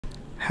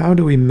how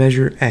do we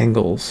measure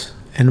angles,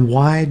 and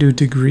why do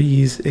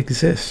degrees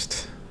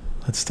exist?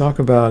 Let's talk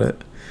about it.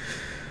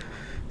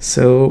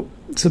 So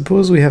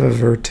suppose we have a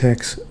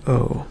vertex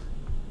O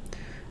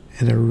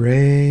and a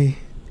ray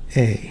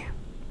A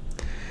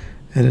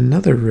and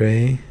another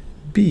ray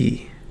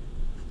B.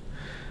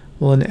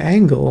 Well, an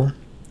angle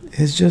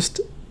is just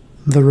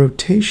the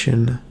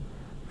rotation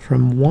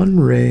from one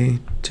ray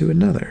to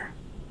another.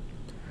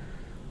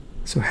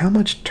 So how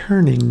much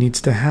turning needs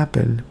to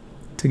happen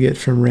to get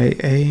from ray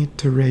A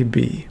to ray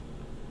B?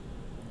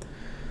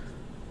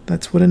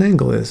 That's what an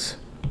angle is.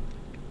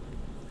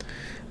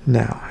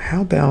 Now,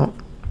 how about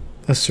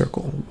a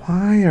circle?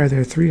 Why are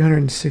there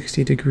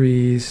 360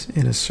 degrees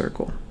in a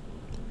circle?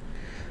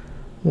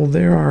 Well,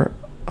 there are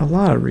a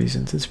lot of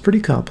reasons. It's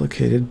pretty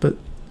complicated, but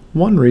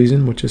one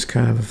reason, which is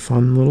kind of a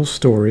fun little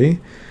story,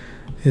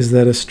 is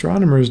that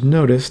astronomers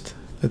noticed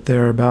that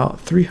there are about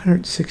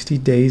 360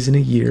 days in a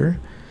year,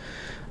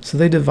 so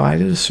they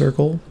divided a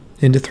circle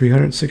into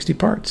 360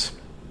 parts,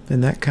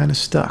 and that kind of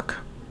stuck.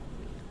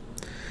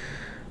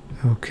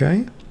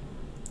 Okay,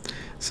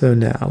 so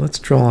now let's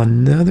draw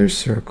another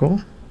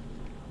circle,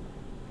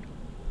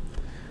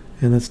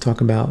 and let's talk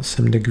about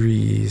some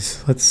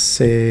degrees. Let's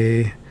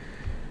say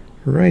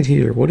right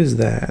here, what is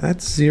that?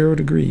 That's 0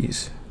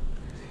 degrees.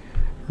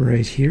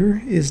 Right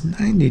here is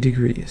 90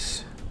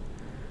 degrees.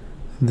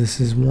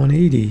 This is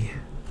 180,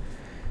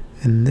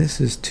 and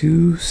this is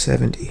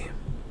 270.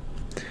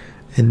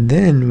 And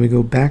then we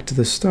go back to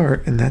the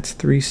start, and that's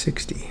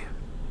 360.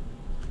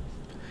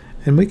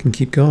 And we can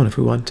keep going if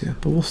we want to,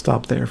 but we'll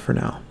stop there for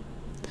now.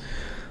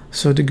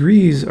 So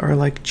degrees are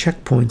like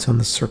checkpoints on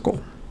the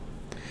circle.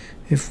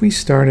 If we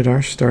start at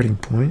our starting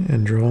point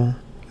and draw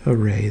a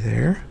ray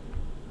there,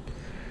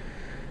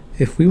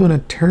 if we want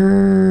to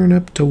turn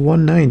up to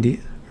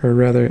 190, or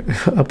rather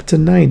up to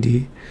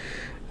 90,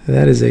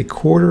 that is a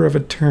quarter of a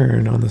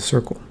turn on the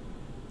circle.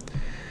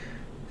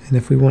 And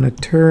if we want to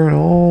turn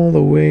all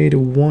the way to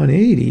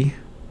 180,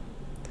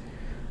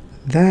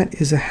 that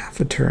is a half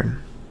a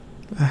turn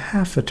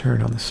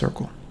on the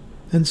circle,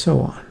 and so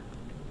on.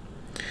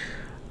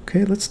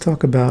 Okay, let's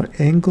talk about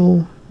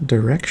angle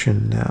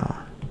direction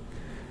now.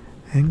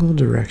 Angle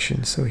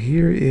direction. So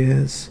here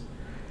is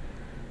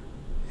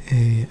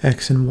a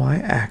x and y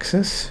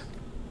axis.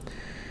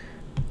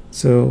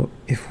 So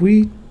if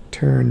we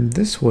turn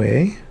this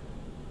way,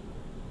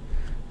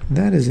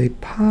 that is a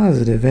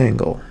positive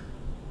angle.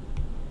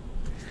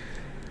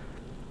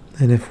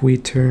 And if we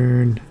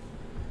turn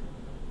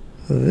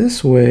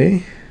this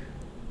way,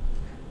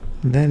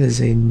 that is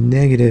a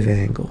negative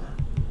angle.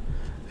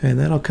 And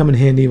that'll come in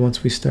handy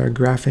once we start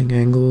graphing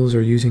angles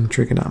or using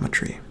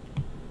trigonometry.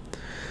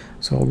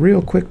 So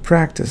real quick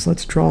practice,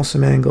 let's draw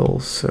some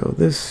angles. So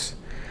this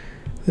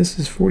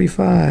is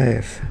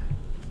 45.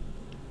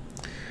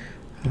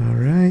 All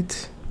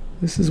right,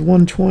 this is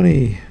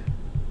 120.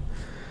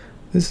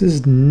 This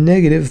is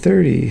negative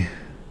 30.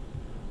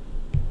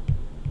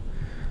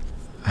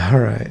 All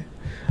right,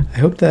 I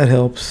hope that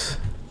helps.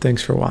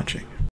 Thanks for watching.